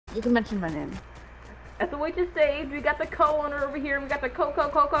You can mention my name. That's the way to save. We got the co-owner over here. We got the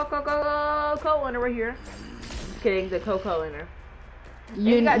co-owner right here. Just kidding, the co-owner.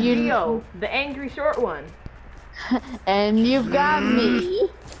 You got Geo, the angry short one. And you've got me.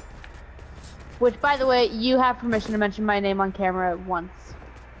 Which, by the way, you have permission to mention my name on camera once.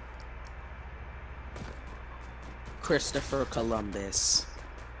 Christopher Columbus.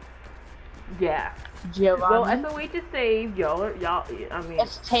 Yeah. Giovanni. Well, as a way to save, y'all, I mean...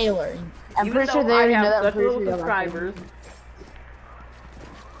 It's Taylor. I'm even pretty sure though they already I know have that. such little subscribers.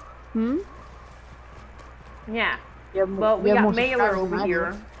 Yeah. Well, we got Mailer over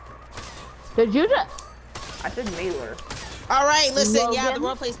here. Did you just... I said Mailer. Alright, listen, Logan? yeah, the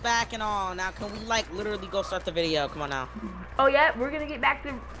roleplay's back and all. Now, can we, like, literally go start the video? Come on now. Oh, yeah, we're gonna get back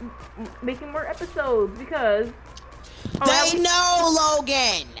to making more episodes because... They know,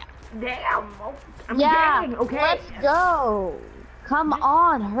 Logan! Damn! I'm yeah, getting, okay? let's go! Come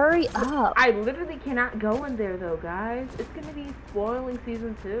on, hurry up! I literally cannot go in there, though, guys. It's gonna be spoiling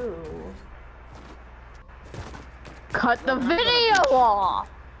season 2. Cut the video off!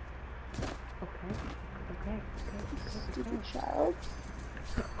 Okay. Stupid child.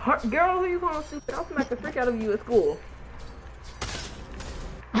 Girl, who you calling stupid? I'll smack the freak out of you at school.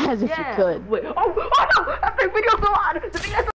 As if you could. Wait. Oh no! That video's so on! The video's